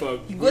then me for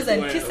he goes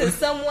and kisses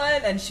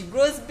someone and she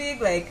grows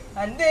big, like,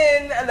 and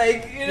then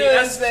like, you know,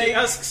 he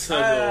asks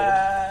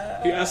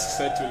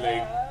her to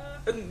like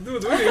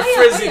dude, the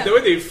way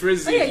they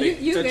phrase it, like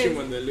touch him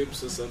on the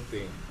lips or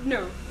something.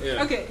 No.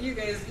 Yeah. Okay, you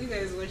guys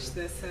watch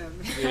the sub.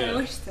 Yeah. I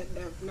watched the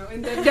dub. No,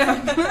 in the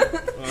dub.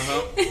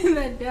 In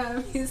the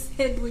dub, he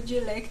said, "Would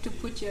you like to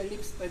put your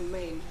lips on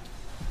mine?"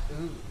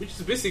 which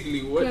is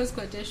basically what Close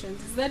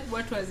quotations. Is that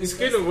what was it's in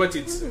kind the- of what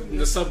it's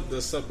the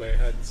sub I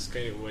had is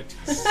kind of what it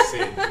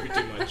said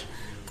pretty much.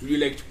 Would you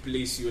like to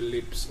place your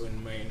lips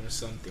on mine or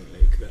something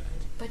like that?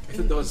 But, I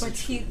thought that was but such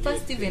he a weird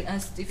first thing. even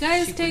asked if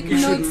Guys, she take could You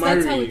should notes.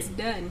 That's how marry. it's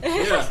done.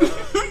 Yeah.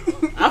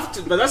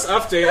 But that's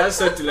after he asked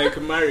her to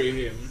like marry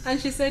him. And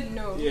she said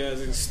no. Yeah,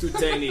 it's too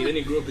tiny. Then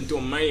he grew up into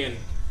a Mayan.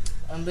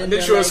 And And then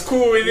they're she was like,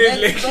 cool with it,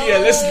 like, yeah,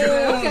 let's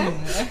go.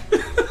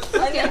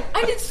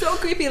 And it's so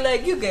creepy,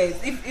 like, you guys,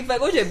 if I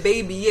got a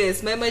baby,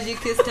 yes, my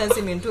magic kiss turns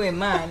him into a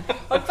man.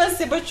 But first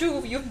say, but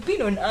you've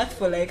been on earth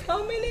for like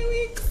how many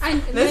weeks?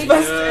 And Let's like,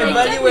 first Yeah.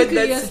 evaluate technically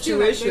that you're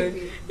still a situation.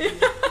 baby.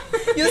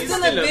 You're He's still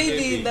still a a baby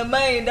baby. in the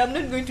mind. I'm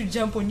not going to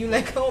jump on you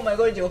like, oh my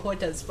god, you're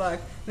hot as fuck.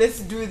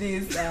 Let's do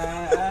this.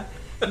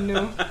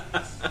 No.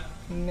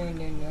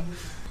 No.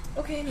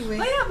 Okay, anyway.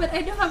 Oh yeah, but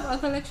I do have a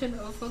collection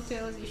of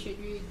folktales you should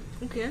read.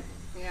 Okay.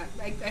 Yeah,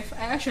 like I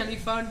actually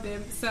found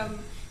them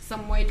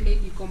some white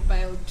lady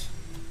compiled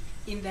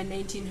in the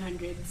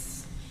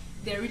 1900s.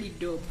 They're really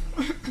dope.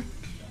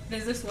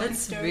 There's this one That's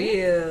story.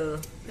 real.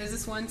 There's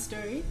this one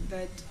story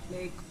that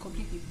like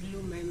completely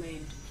blew my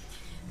mind.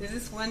 There's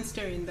this one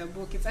story in the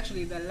book. It's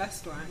actually the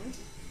last one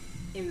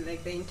in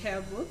like the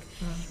entire book.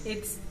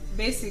 It's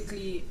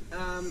basically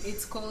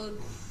it's called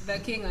The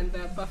King and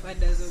the Puff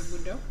Adders of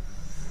Budo.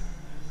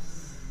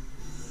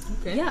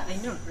 Okay. Yeah, I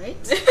know, right?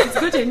 It's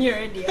gotten you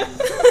already. Yeah?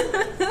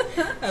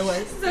 I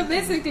was. So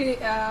basically,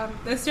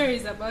 the story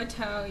is about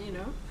how,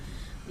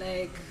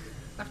 like,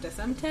 after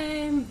some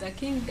time, the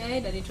king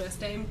died and it was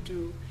time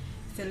to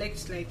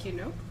select, like,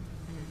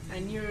 a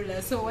new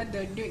ruler. So what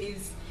they'll do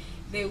is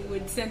they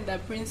would send the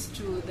prince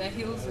to the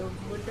hills of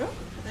Budo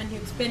and he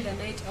would spend a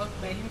night out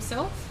by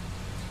himself.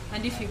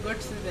 And if he got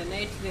through the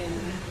night, then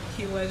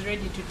he was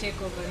ready to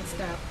take over and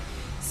stuff.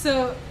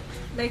 So,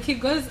 like, he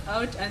goes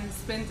out and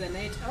spends the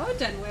night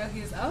out, and while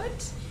he's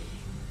out,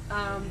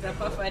 the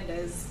Puff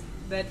Adders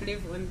that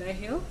live on the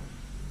hill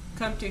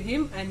come to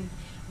him and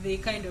they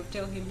kind of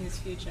tell him his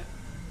future.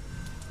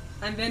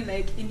 And then,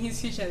 like, in his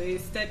future, they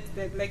start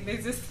that, like,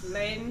 there's this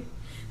line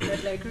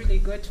that, like, really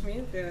got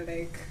me. They're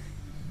like,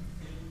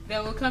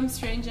 there will come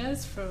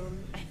strangers from,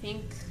 I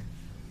think,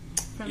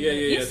 from Yeah.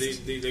 the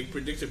east. They like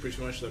predicted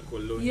pretty much the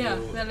colonial. Yeah,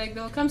 they're like,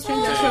 there will come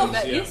strangers from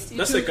the yeah. east. It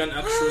That's will- like an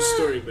actual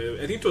story, but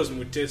I think it was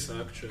Mutesa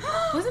actually.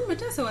 Was it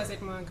Mutesa or was it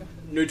Mwanga?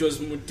 No, it was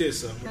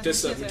Mutesa.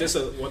 Mutesa.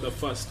 Mutesa, what the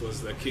first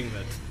was the king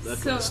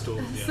that was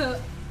told. Yeah. So,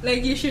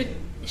 like,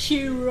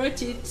 she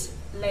wrote it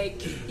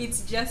like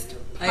it's just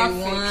perfect. I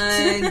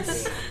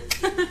want.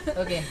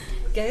 Okay,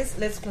 guys,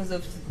 let's close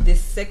off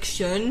this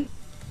section.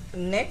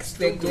 Next,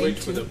 we're Don't going wait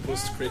for to the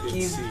post-credit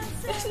give. scene.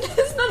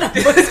 It's not a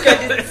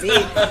post-credit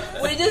scene.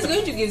 We're just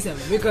going to give some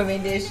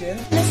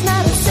recommendations. It's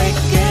not a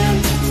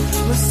second,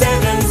 we're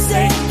 7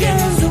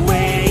 seconds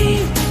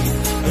away.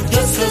 But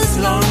just as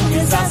long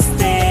as I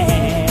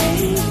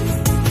stay,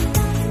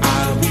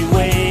 I'll be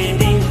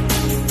waiting.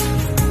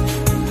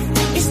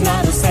 It's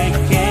not a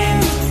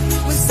second,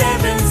 we're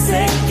 7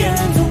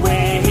 seconds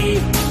away.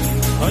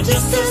 Or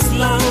just as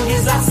long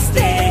as I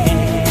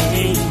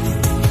stay,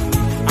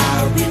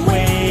 I'll be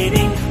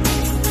waiting.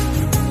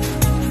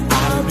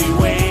 I'll be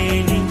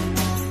waiting.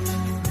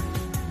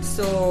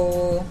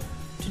 So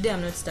today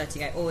I'm not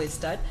starting. I always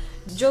start.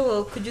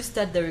 Joel, could you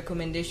start the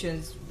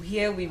recommendations?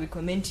 Here we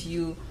recommend to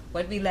you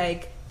what we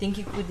like. Think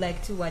you would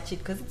like to watch it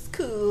because it's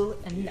cool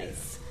and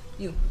nice.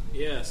 You.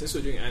 Yeah, since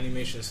we're doing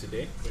animations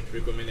today, I'm going to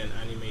recommend an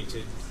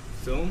animated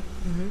film,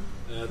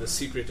 The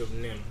Secret of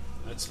Nim.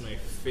 That's my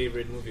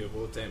favorite movie of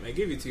all time. I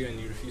gave it to you and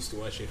you refused to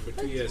watch it for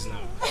 2 years now.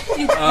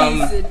 It is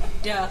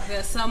dark. There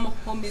are some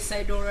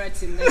homicidal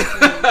rats in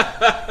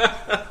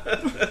that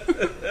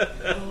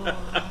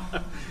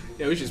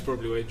Yeah, which is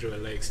probably why Joel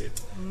likes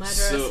it.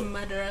 film.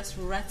 Murderous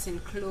rats in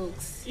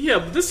cloaks. Yeah,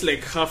 but that's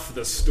like half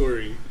the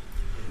story.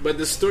 But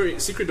the story,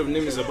 Secret of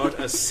Nim, is about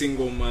a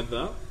single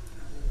mother.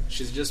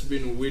 She's just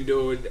been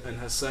widowed and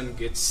her son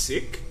gets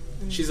sick.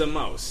 She's a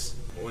mouse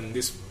on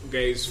this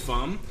guy's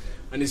farm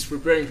and he's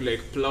preparing to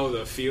like plow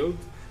the field.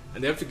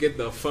 And they have to get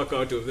the fuck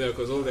out of there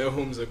because all their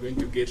homes are going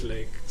to get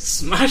like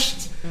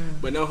smashed.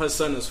 But now her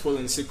son has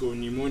fallen sick of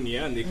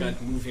pneumonia and they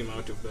can't move him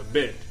out of the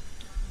bed.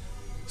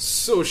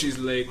 So she's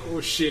like,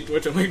 oh shit,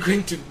 what am I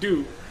going to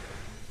do?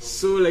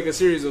 So like a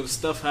series of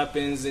stuff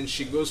happens and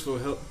she goes for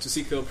help to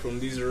seek help from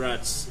these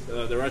rats,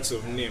 the rats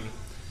of Nim.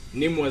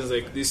 Nim was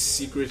like this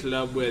secret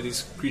lab where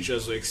these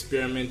creatures were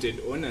experimented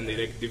on and they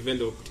like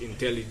developed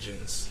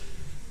intelligence.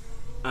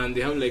 And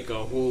they have like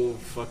a whole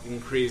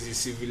fucking crazy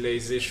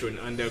civilization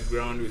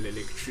underground with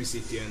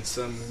electricity and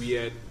some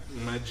weird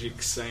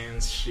magic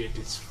science shit.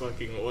 It's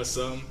fucking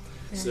awesome.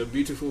 It's a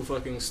beautiful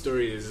fucking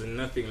story. There's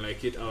nothing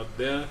like it out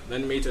there. The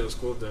animator was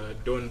called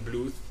Don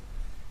Bluth.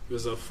 He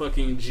was a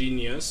fucking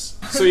genius.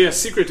 So yeah,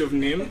 Secret of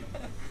Nim.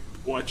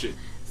 Watch it.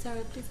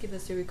 Sarah, please give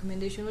us your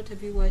recommendation. What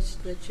have you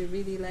watched that you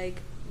really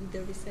like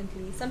either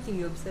recently? Something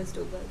you're obsessed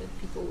over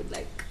that people would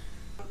like.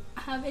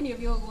 Have any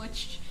of you all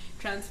watched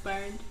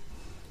Transparent?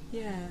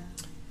 Yeah.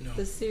 No.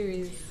 The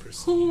series.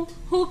 Proceed.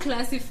 Who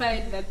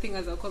classified that thing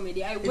as a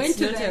comedy? I went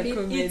to not the a link.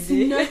 comedy. It's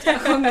not a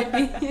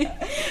comedy,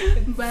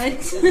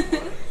 but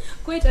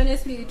quite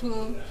honestly, it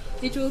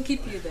will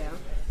keep you there.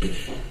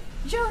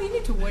 Joe, you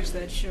need to watch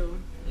that show.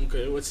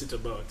 Okay, what's it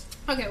about?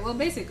 Okay, well,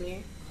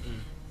 basically,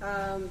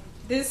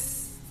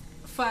 this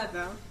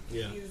father,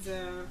 Yeah. he's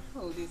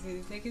how old is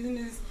he? Like he's in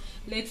his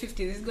late 50s.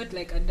 He's got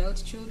like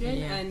adult children,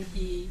 Yeah. and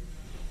he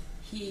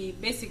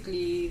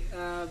basically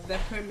the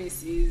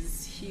premise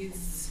is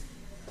he's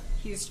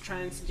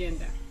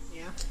transgender,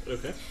 yeah,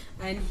 Okay.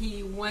 and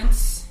he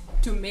wants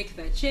to make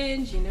that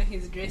change. You know,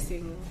 he's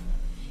dressing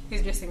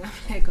up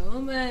like a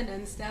woman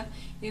and stuff.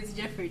 It's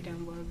Jeffrey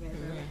Tambor, by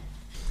the way.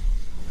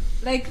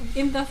 Like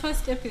in the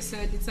first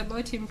episode, it's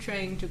about him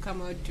trying to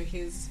come out to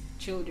his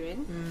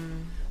children,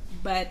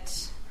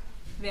 but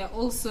they're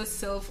also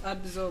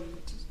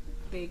self-absorbed.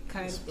 They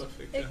That's can't.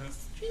 perfect.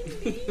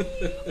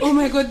 Oh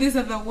my god, these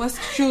are the worst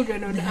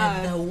children on They're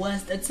earth. the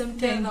worst. At They're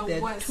sometimes the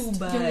they're worst. too You're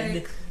bad.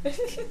 like-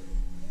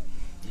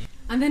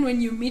 and then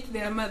when you meet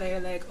their mother, you're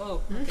like,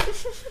 oh.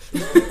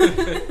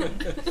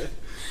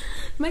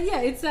 But yeah,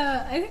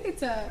 I think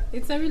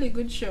it's a really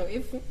good show.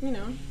 If you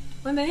know,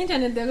 on the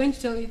internet they're going to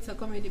tell you it's a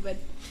comedy, but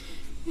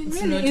it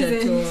It's really not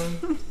isn't.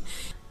 at all.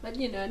 But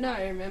you know, now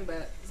I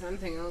remember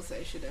something else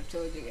I should have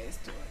told you guys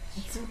to watch.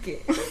 It's okay.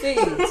 Say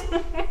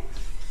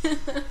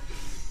it.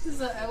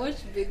 So I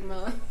watched Big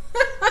Mouth.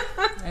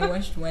 I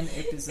watched one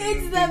episode.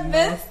 It's of the Big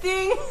best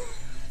thing.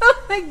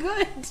 Oh my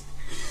god.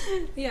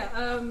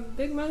 Yeah,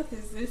 Big Mouth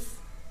is this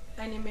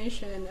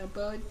animation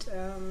about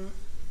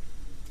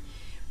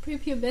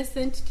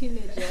prepubescent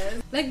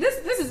teenagers. Like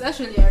this is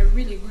actually a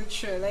really good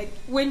show. Like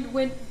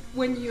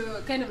when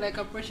you're kind of like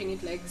approaching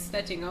it like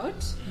starting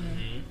out,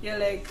 you're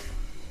like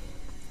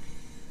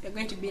you're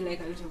going to be like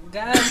a lot of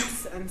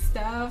gags and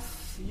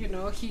stuff. You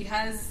know, he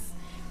has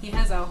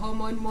a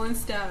hormone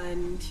monster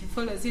and he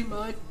follows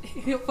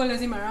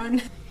him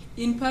around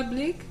in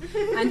public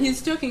and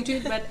he's talking to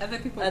it, but other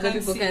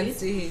people can't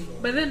see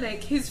it. But then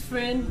like his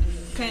friend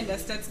kind of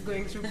starts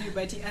going through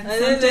puberty and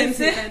sometimes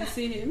he can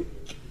see him.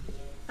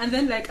 And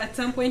then like at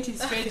some point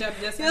he's straight up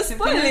just You're asks him,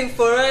 spoiling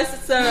for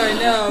us, Sarah.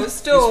 Now You're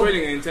stop.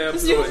 spoiling an entire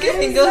You're plot.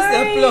 giving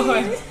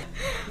us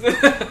the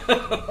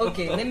plot.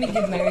 Okay, let me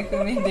give my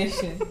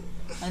recommendation,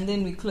 and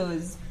then we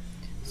close.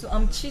 So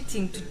I'm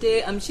cheating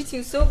today. I'm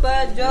cheating so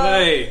bad, John.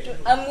 Why?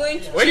 I'm going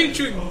to. Why didn't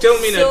you tell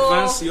me in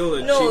advance you're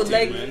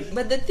cheating, man?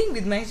 But the thing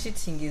with my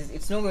cheating is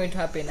it's not going to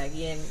happen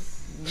again,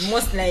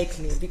 most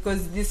likely,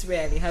 because this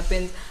rarely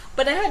happens.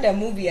 But I had a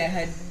movie I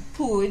had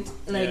put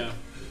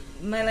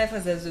My Life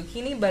as a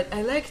Zucchini, but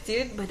I liked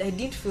it, but I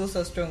didn't feel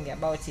so strongly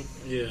about it.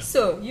 Yeah.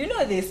 So you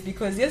know this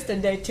because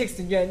yesterday I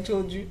texted you and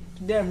told you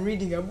today I'm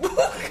reading a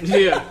book.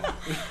 Yeah.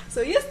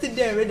 So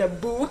yesterday I read a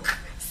book,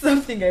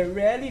 something I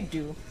rarely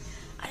do.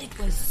 And it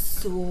was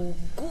so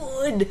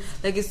good.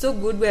 Like, it's so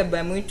good whereby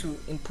I'm going to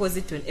impose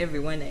it on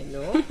everyone I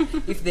know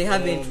if they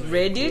haven't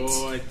read it.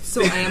 God.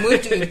 So I am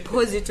going to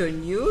impose it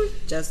on you,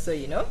 just so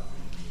you know.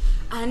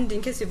 And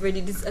in case you've read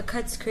it, it's A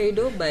Cat's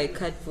Cradle by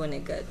Kat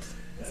Vonnegut.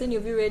 Has any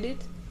of you read it?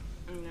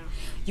 No.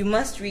 You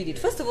must read it.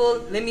 First of all,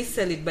 let me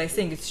sell it by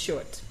saying it's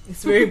short.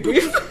 It's very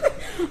brief.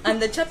 And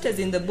the chapters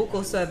in the book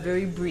also are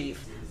very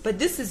brief. But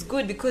this is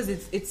good because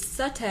it's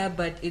satire,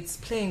 but it's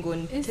playing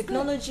on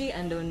technology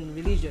and on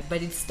religion.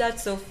 But it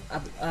starts off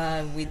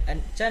with a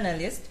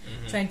journalist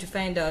trying to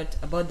find out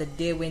about the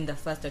day when the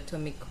first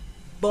atomic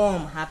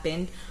bomb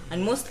happened,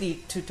 and mostly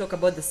to talk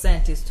about the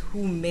scientist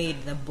who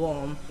made the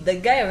bomb. The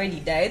guy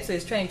already died, so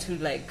he's trying to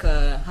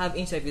have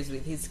interviews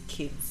with his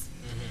kids.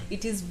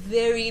 It is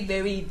very,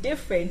 very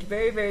different,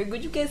 very, very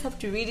good. You guys have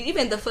to read it.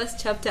 Even the first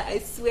chapter, I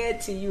swear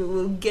to you,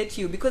 will get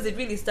you because it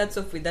really starts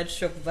off with that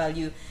shock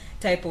value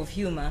type of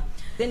humor.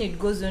 Then it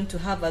goes on to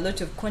have a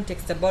lot of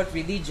context about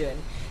religion.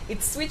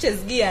 It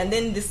switches gear, and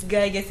then this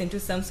guy gets into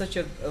some sort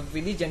of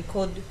religion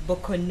called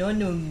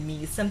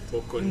Bokononomi,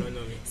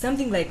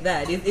 something like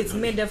that. It's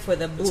made up for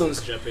the book. It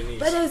sounds Japanese.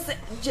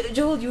 But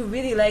Joel, you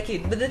really like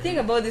it. But the thing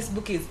about this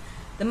book is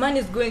the man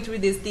is going through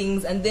these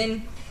things, and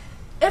then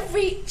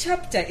every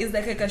chapter is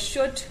like a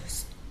short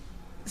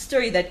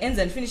story that ends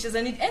and finishes,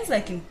 and it ends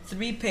like in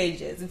 3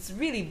 pages. It's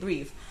really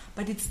brief,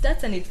 but it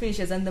starts and it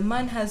finishes, and the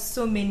man has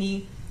so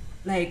many,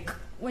 like,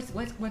 what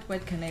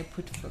can I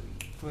put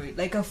for it?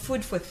 Like a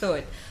food for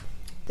thought.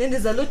 Then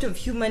there's a lot of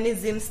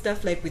humanism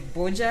stuff, like with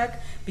BoJack,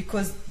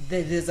 because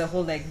there's a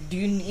whole like, do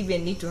you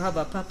even need to have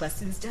a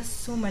purpose? It's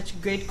just so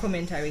much great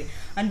commentary,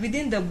 and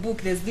within the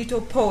book there's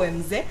little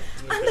poems, and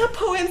the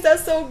poems are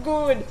so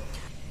good.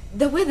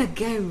 The way the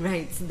guy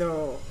writes,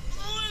 though,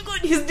 oh my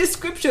god, his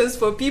descriptions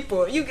for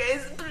people. You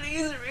guys,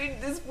 please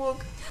read this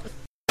book.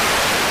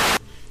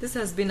 This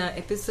has been our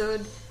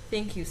episode.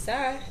 Thank you,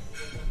 Sarah.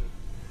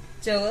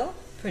 Joel,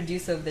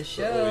 producer of the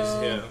show.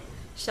 Always here.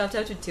 Shout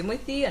out to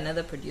Timothy,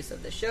 another producer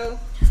of the show.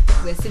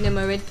 We're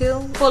Cinema Red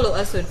Pill. Follow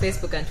us on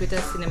Facebook and Twitter,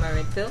 Cinema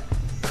Red Pill.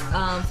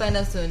 Find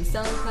us on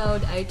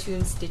SoundCloud,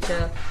 iTunes,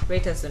 Stitcher.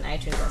 Rate us on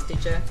iTunes and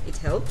Stitcher. It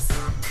helps.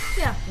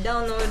 Yeah,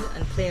 download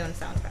and play on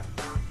SoundCloud.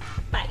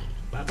 Bye.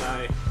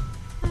 Bye-bye.